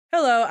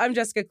Hello, I'm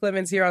Jessica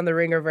Clemens here on the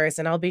Ringerverse,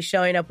 and I'll be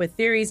showing up with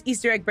theories,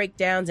 Easter egg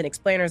breakdowns, and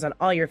explainers on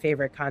all your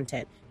favorite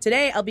content.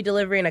 Today, I'll be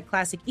delivering a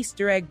classic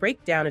Easter egg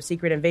breakdown of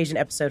Secret Invasion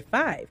Episode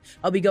 5.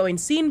 I'll be going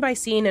scene by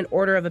scene in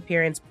order of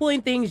appearance,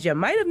 pulling things you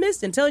might have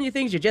missed and telling you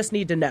things you just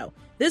need to know.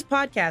 This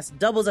podcast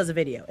doubles as a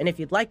video, and if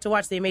you'd like to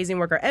watch the amazing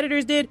work our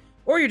editors did,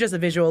 or you're just a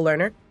visual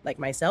learner, like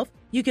myself,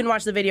 you can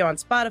watch the video on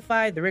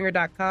Spotify,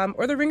 TheRinger.com,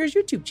 or The Ringer's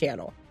YouTube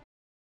channel.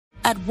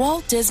 At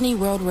Walt Disney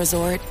World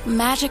Resort,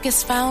 magic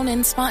is found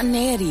in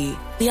spontaneity,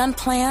 the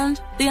unplanned,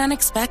 the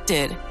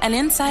unexpected, an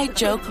inside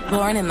joke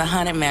born in the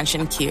Haunted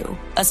Mansion queue,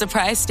 a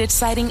surprise Stitch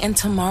sighting in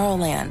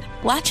Tomorrowland,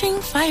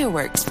 watching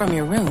fireworks from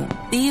your room.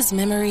 These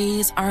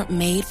memories aren't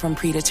made from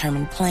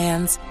predetermined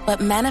plans, but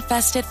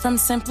manifested from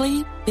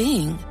simply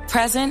being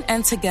present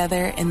and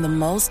together in the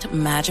most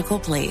magical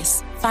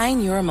place.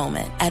 Find your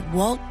moment at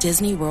Walt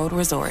Disney World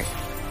Resort.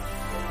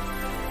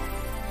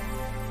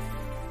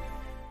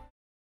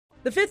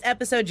 The 5th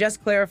episode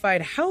just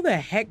clarified how the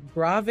heck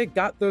Gravik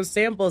got those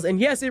samples, and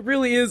yes, it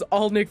really is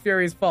all Nick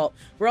Fury's fault.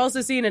 We're also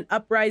seeing an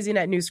uprising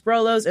at New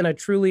Skrullos and a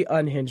truly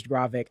unhinged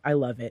Gravik. I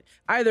love it.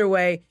 Either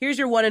way, here's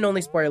your one and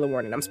only spoiler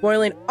warning. I'm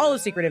spoiling all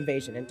of Secret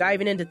Invasion and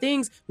diving into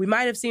things we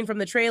might have seen from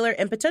the trailer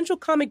and potential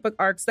comic book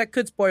arcs that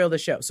could spoil the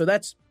show. So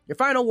that's your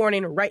final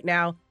warning right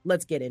now.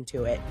 Let's get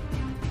into it.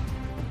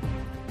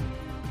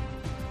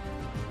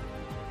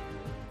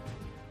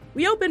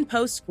 We open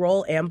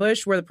post-Skrull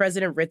ambush where the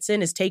President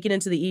Ritson is taken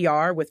into the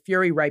ER with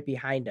Fury right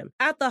behind him.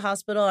 At the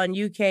hospital on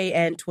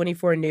UKN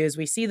 24 News,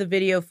 we see the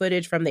video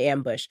footage from the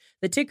ambush.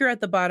 The ticker at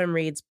the bottom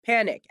reads,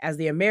 "Panic, as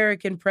the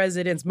American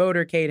president's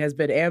motorcade has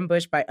been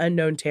ambushed by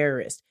unknown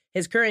terrorists.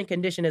 His current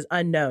condition is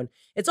unknown."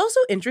 It's also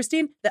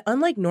interesting that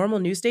unlike normal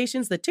news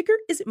stations, the ticker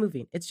isn't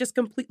moving. It's just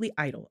completely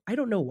idle. I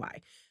don't know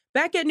why.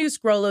 Back at New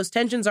Skrullos,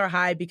 tensions are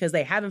high because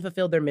they haven't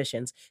fulfilled their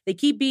missions. They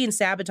keep being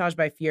sabotaged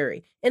by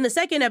Fury. In the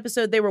second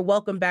episode, they were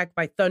welcomed back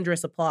by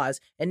thunderous applause,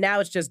 and now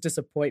it's just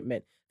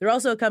disappointment. They're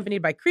also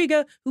accompanied by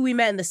Kriega, who we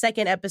met in the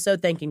second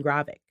episode thanking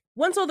Gravik.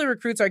 Once all the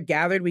recruits are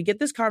gathered, we get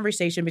this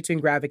conversation between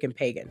Gravik and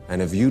Pagan.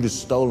 And if you'd have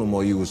stolen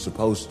what you were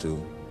supposed to,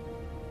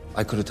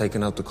 I could have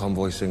taken out the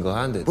convoy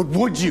single-handed. But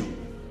would you?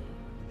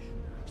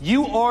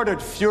 You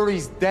ordered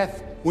Fury's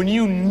death when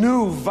you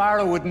knew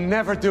Varra would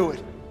never do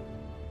it.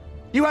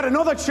 You had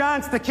another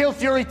chance to kill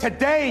Fury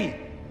today,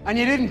 and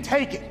you didn't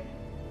take it.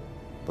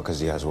 Because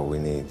he has what we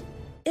need.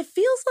 It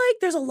feels like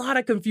there's a lot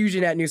of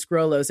confusion at New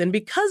Skrullos, and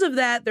because of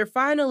that, they're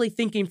finally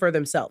thinking for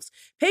themselves.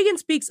 Pagan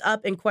speaks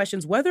up and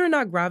questions whether or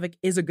not Gravik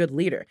is a good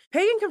leader.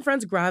 Pagan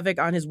confronts Gravik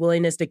on his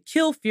willingness to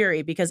kill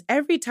Fury because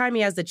every time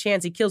he has the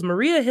chance, he kills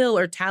Maria Hill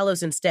or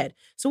Talos instead.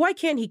 So why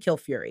can't he kill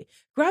Fury?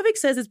 Gravik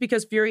says it's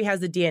because Fury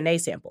has the DNA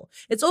sample.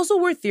 It's also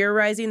worth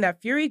theorizing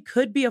that Fury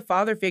could be a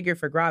father figure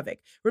for Gravik.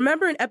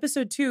 Remember in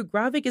episode 2,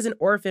 Gravik is an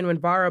orphan when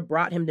Varra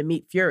brought him to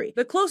meet Fury.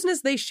 The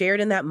closeness they shared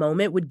in that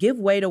moment would give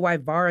way to why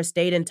Varra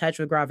stayed in touch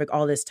with Gravik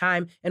all this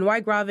time, and why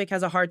Gravik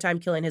has a hard time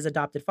killing his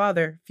adopted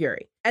father,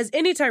 Fury. As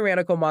any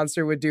tyrannical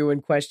monster would do when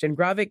questioned,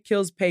 Gravik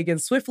kills Pagan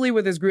swiftly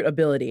with his Groot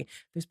ability.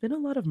 There's been a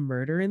lot of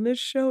murder in this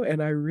show,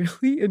 and I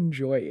really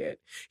enjoy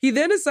it. He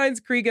then assigns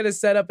Kriega to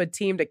set up a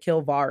team to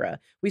kill Varra.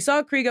 We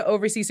saw Kriega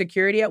oversee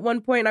security at one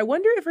point, and I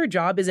wonder if her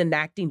job is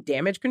enacting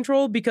damage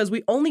control because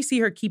we only see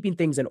her keeping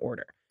things in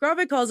order.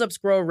 Gravik calls up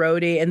Skrull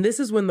Rhodey, and this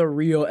is when the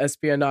real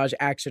espionage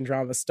action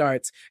drama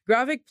starts.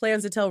 Gravik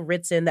plans to tell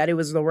Ritson that it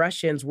was the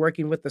Russians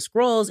working with the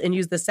Skrulls and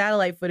use the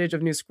satellite footage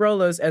of New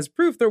Skrullos as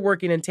proof they're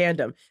working in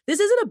tandem. This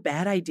isn't a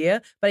bad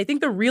idea, but I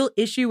think the real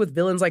issue with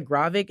villains like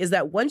Gravik is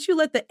that once you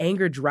let the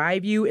anger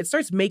drive you, it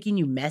starts making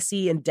you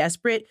messy and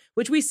desperate,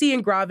 which we see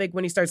in Gravik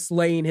when he starts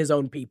slaying his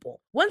own people.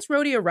 Once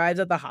Rhodey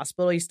arrives at the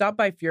hospital, he's stopped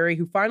by Fury,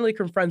 who finally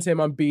confronts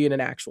him on being an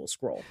actual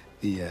Skrull.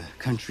 The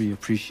country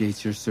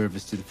appreciates your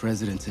service to the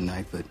president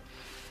tonight, but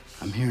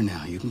I'm here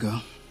now. You can go.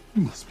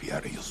 You must be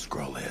out of your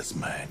Skrull-ass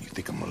mind. You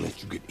think I'm gonna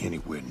let you get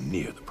anywhere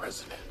near the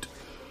president?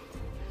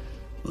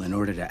 Well, in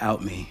order to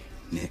out me,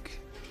 Nick,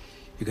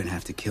 you're gonna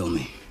have to kill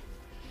me.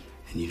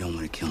 And you don't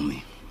want to kill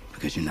me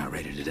because you're not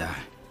ready to die.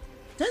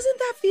 Doesn't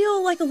that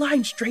feel like a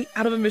line straight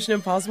out of a Mission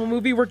Impossible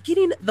movie? We're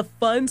getting the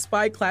fun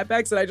spy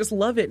clapbacks, and I just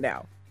love it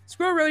now.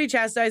 Skrull Rhodey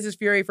chastises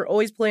Fury for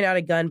always pulling out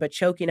a gun but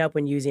choking up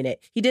when using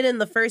it. He did it in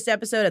the first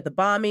episode at the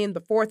bombing,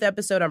 the 4th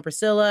episode on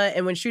Priscilla,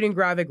 and when shooting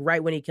Gravik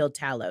right when he killed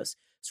Talos.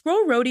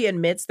 Skrull Rhodey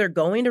admits they're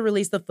going to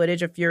release the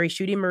footage of Fury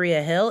shooting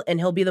Maria Hill, and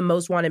he'll be the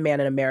most wanted man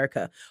in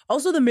America.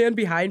 Also, the man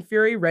behind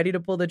Fury, ready to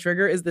pull the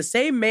trigger, is the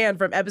same man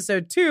from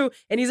episode 2,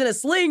 and he's in a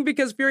sling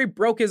because Fury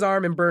broke his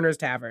arm in Burner's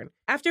Tavern.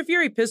 After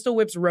Fury pistol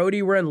whips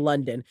Rhodey, we're in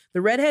London.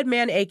 The redhead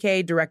man,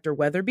 aka Director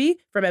Weatherby,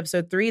 from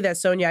episode 3 that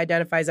Sonya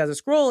identifies as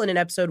a Skrull, and in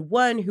episode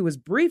 1, who was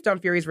briefed on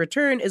Fury's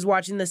return, is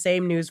watching the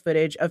same news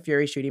footage of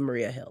Fury shooting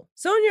Maria Hill.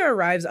 Sonya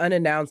arrives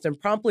unannounced and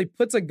promptly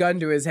puts a gun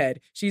to his head.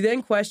 She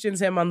then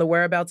questions him on the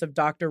whereabouts of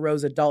Dr.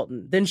 Rosa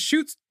Dalton, then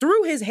shoots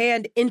through his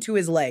hand into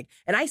his leg.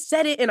 And I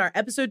said it in our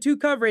episode 2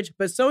 coverage,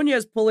 but Sonya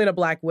is pulling a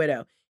Black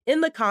Widow.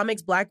 In the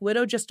comics, Black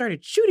Widow just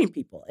started shooting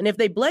people, and if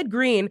they bled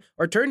green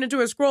or turned into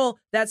a Skrull,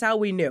 that's how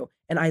we knew.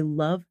 And I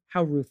love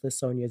how ruthless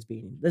Sonya is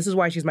being. This is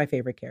why she's my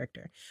favorite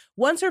character.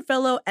 Once her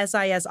fellow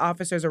SIS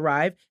officers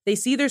arrive, they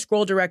see their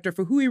Skrull director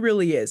for who he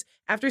really is.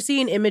 After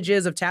seeing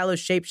images of Talos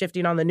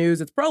shape-shifting on the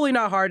news, it's probably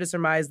not hard to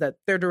surmise that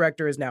their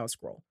director is now a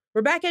Skrull.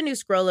 We're back at New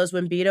Skrullos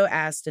when Beto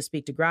asks to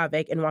speak to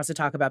Gravik and wants to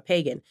talk about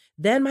Pagan.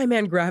 Then my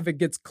man Gravik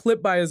gets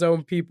clipped by his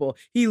own people.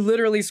 He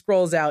literally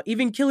scrolls out,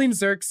 even killing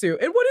Xerxu.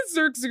 And what did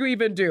Xerxu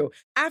even do?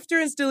 After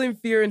instilling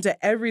fear into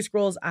every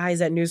Skrull's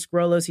eyes at New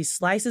Skrullos, he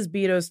slices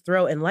Beto's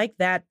throat, and like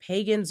that,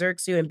 Pagan,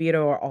 Xerxu, and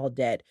Beto are all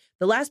dead.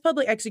 The last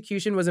public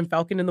execution was in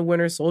Falcon and the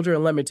Winter Soldier,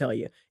 and let me tell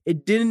you,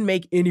 it didn't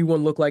make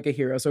anyone look like a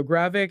hero, so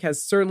Gravik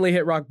has certainly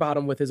hit rock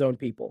bottom with his own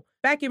people.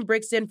 Back in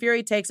Brixton,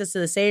 Fury takes us to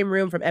the same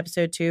room from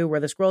episode 2 where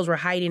the Skrulls were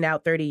hiding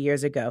out 30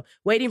 years ago.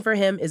 Waiting for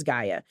him is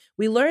Gaia.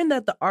 We learn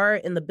that the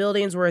art in the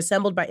buildings were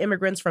assembled by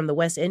immigrants from the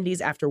West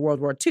Indies after World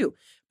War II.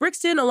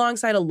 Brixton,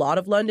 alongside a lot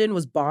of London,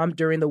 was bombed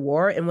during the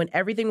war, and when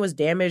everything was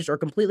damaged or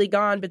completely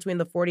gone between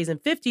the 40s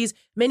and 50s,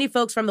 many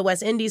folks from the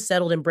West Indies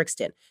settled in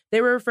Brixton.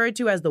 They were referred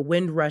to as the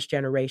Windrush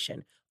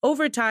generation.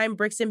 Over time,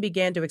 Brixton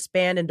began to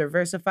expand and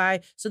diversify,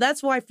 so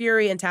that's why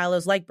Fury and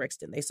Talos like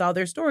Brixton. They saw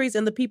their stories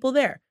and the people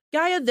there.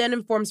 Gaia then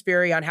informs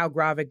Fury on how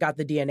Gravik got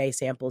the DNA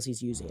samples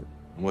he's using.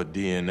 What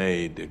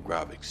DNA did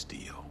Gravik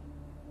steal?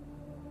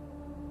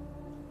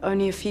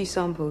 Only a few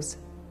samples.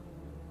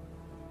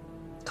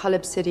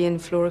 Collobsidian,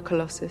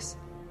 Floricolossus.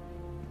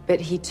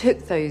 But he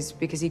took those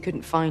because he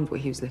couldn't find what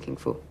he was looking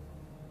for.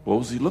 What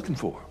was he looking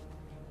for?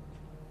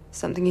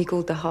 Something he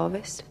called the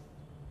Harvest.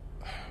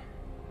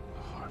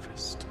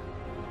 Harvest.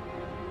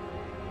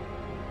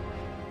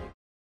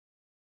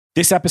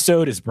 This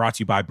episode is brought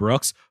to you by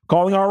Brooks.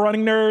 Calling all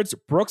running nerds,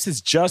 Brooks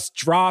has just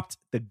dropped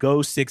the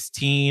Go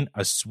 16,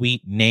 a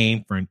sweet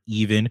name for an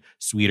even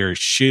sweeter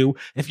shoe.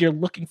 If you're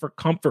looking for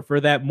comfort for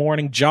that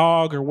morning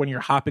jog or when you're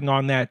hopping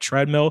on that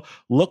treadmill,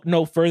 look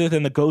no further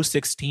than the Go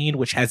 16,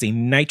 which has a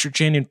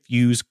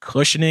nitrogen-infused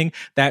cushioning.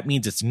 That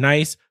means it's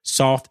nice,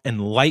 soft, and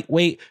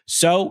lightweight.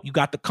 So you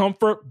got the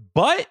comfort,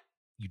 but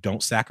you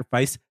don't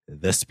sacrifice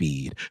the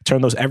speed.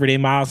 Turn those everyday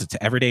miles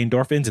into everyday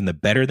endorphins in the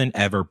better than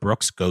ever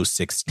Brooks Go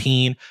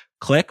 16.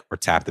 Click or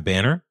tap the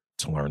banner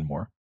to learn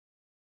more.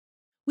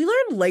 We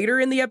learned later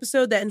in the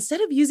episode that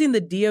instead of using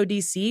the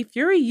DODC,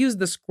 Fury used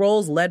the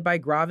Skrulls led by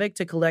Gravik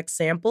to collect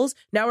samples,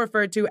 now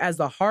referred to as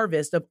the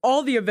Harvest, of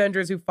all the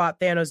Avengers who fought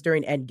Thanos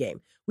during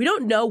Endgame. We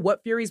don't know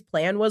what Fury's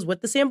plan was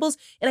with the samples,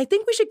 and I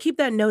think we should keep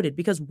that noted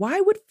because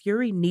why would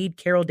Fury need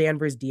Carol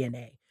Danvers'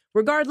 DNA?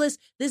 Regardless,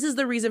 this is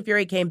the reason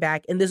Fury came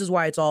back, and this is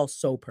why it's all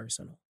so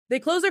personal. They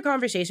close their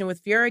conversation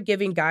with Fury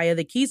giving Gaia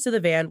the keys to the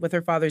van with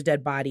her father's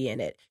dead body in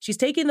it. She's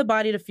taking the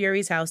body to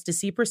Fury's house to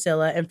see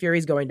Priscilla, and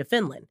Fury's going to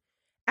Finland.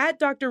 At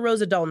Dr.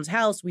 Rosa Dalton's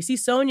house, we see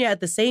Sonya at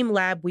the same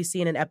lab we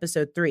see in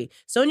episode 3.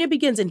 Sonya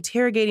begins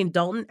interrogating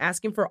Dalton,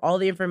 asking for all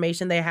the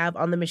information they have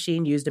on the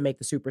machine used to make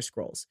the Super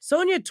Skrulls.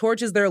 Sonya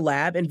torches their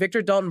lab, and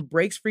Victor Dalton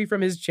breaks free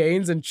from his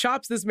chains and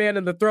chops this man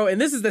in the throat. And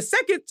this is the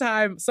second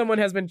time someone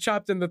has been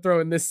chopped in the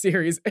throat in this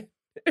series.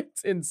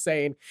 It's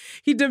insane.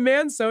 He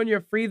demands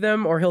Sonya free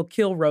them or he'll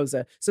kill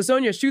Rosa. So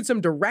Sonya shoots him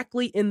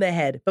directly in the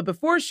head. But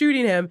before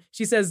shooting him,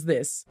 she says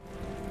this.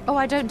 Oh,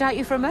 I don't doubt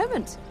you for a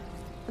moment.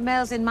 The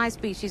males in my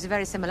species are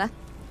very similar.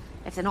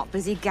 If they're not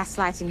busy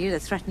gaslighting you, they're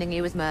threatening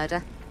you with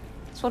murder.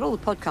 That's what all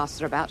the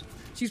podcasts are about.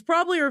 She's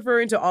probably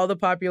referring to all the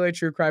popular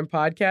true crime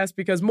podcasts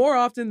because more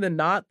often than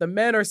not, the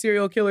men are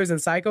serial killers and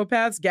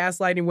psychopaths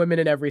gaslighting women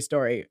in every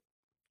story.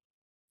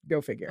 Go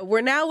figure.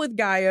 We're now with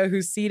Gaia,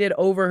 who's seated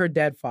over her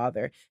dead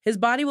father. His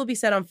body will be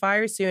set on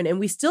fire soon, and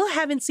we still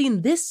haven't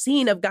seen this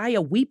scene of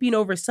Gaia weeping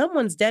over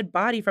someone's dead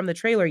body from the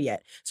trailer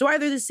yet. So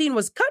either the scene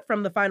was cut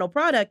from the final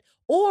product,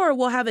 or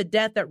we'll have a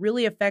death that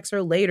really affects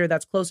her later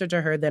that's closer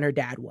to her than her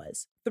dad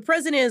was. The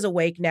president is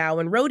awake now,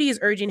 and Rhodey is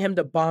urging him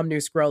to bomb New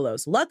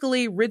Skrullos.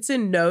 Luckily,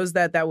 Ritson knows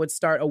that would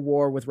start a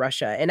war with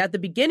Russia, and at the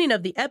beginning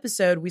of the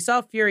episode, we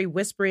saw Fury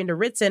whispering to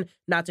Ritson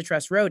not to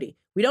trust Rhodey.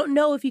 We don't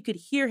know if he could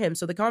hear him,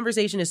 so the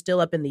conversation is still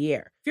up in the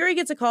air. Fury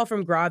gets a call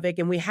from Gravik,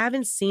 and we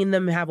haven't seen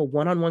them have a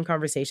one-on-one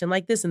conversation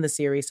like this in the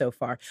series so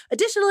far.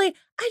 Additionally,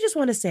 I just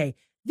want to say,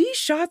 these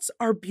shots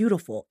are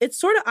beautiful. It's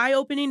sort of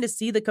eye-opening to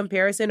see the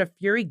comparison of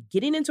Fury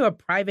getting into a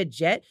private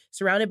jet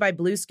surrounded by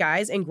blue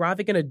skies and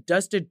Gravik in a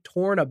dusted,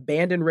 torn,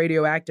 abandoned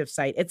radioactive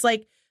site. It's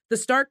like the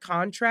stark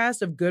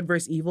contrast of good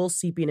versus evil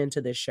seeping into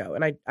this show,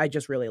 and I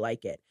just really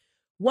like it.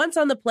 Once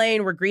on the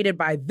plane, we're greeted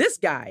by this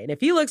guy, and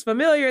if he looks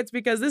familiar, it's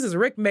because this is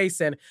Rick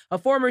Mason, a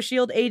former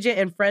S.H.I.E.L.D. agent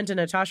and friend to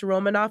Natasha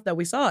Romanoff that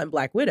we saw in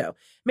Black Widow.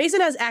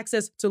 Mason has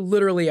access to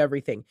literally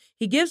everything.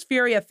 He gives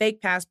Fury a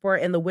fake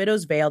passport and the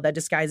Widow's veil that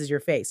disguises your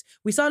face.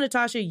 We saw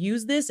Natasha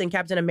use this in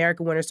Captain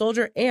America Winter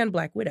Soldier and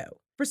Black Widow.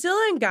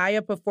 Priscilla and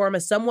Gaia perform a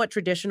somewhat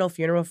traditional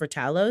funeral for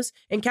Talos.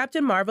 In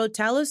Captain Marvel,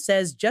 Talos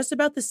says just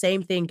about the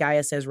same thing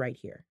Gaia says right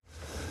here.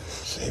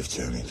 Safe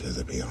journey to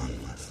the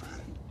beyond, my friend.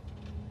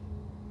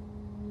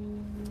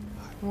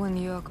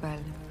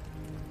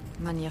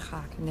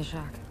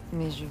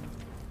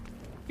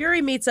 Fury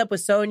Fury meets up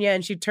with Sonya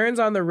and she turns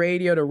on the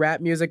radio to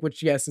rap music,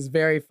 which, yes, is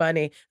very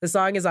funny. The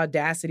song is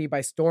Audacity by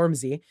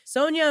Stormzy.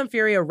 Sonya and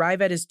Fury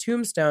arrive at his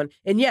tombstone.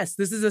 And yes,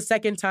 this is the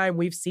second time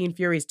we've seen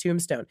Fury's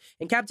tombstone.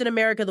 In Captain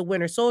America: The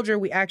Winter Soldier,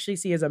 we actually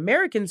see his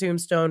American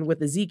tombstone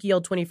with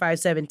Ezekiel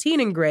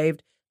 25:17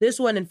 engraved. This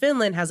one in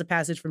Finland has a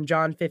passage from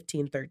John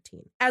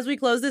 15:13. As we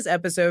close this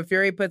episode,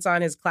 Fury puts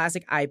on his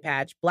classic eye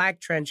patch, black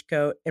trench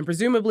coat, and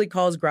presumably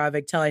calls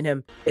Gravik, telling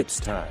him,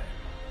 It's time.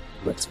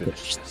 Let's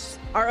finish this.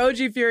 our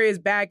OG Fury is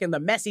back, and the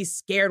messy,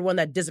 scared one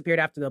that disappeared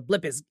after the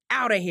blip is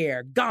out of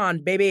here. Gone,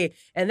 baby.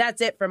 And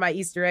that's it for my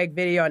Easter egg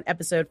video on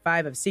episode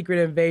 5 of Secret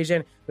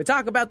Invasion. We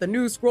talk about the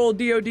new Skrull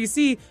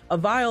DODC, a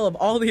vial of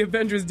all the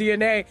Avengers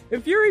DNA,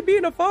 and Fury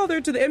being a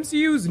father to the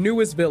MCU's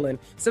newest villain.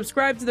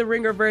 Subscribe to the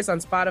Ringerverse on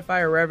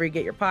Spotify or wherever you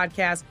get your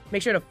podcasts.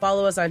 Make sure to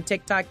follow us on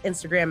TikTok,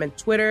 Instagram, and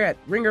Twitter at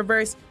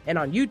Ringerverse, and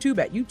on YouTube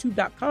at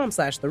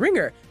youtube.com/The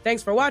Ringer.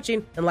 Thanks for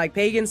watching, and like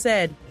Pagan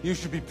said, You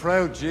should be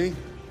proud, G.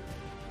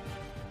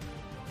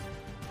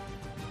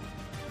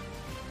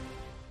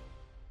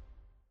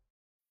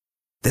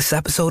 This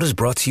episode is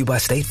brought to you by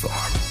State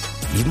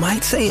Farm. You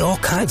might say all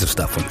kinds of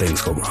stuff when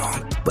things go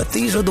wrong, but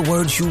these are the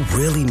words you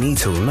really need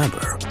to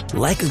remember.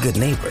 Like a good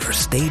neighbor,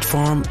 State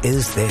Farm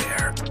is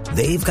there.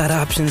 They've got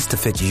options to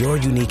fit your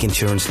unique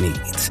insurance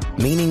needs,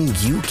 meaning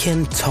you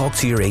can talk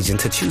to your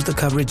agent to choose the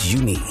coverage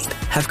you need,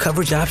 have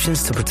coverage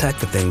options to protect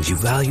the things you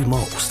value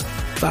most,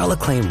 file a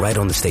claim right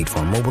on the State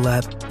Farm mobile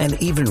app, and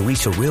even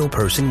reach a real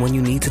person when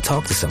you need to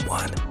talk to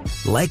someone.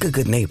 Like a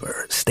good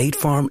neighbor, State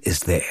Farm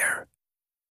is there.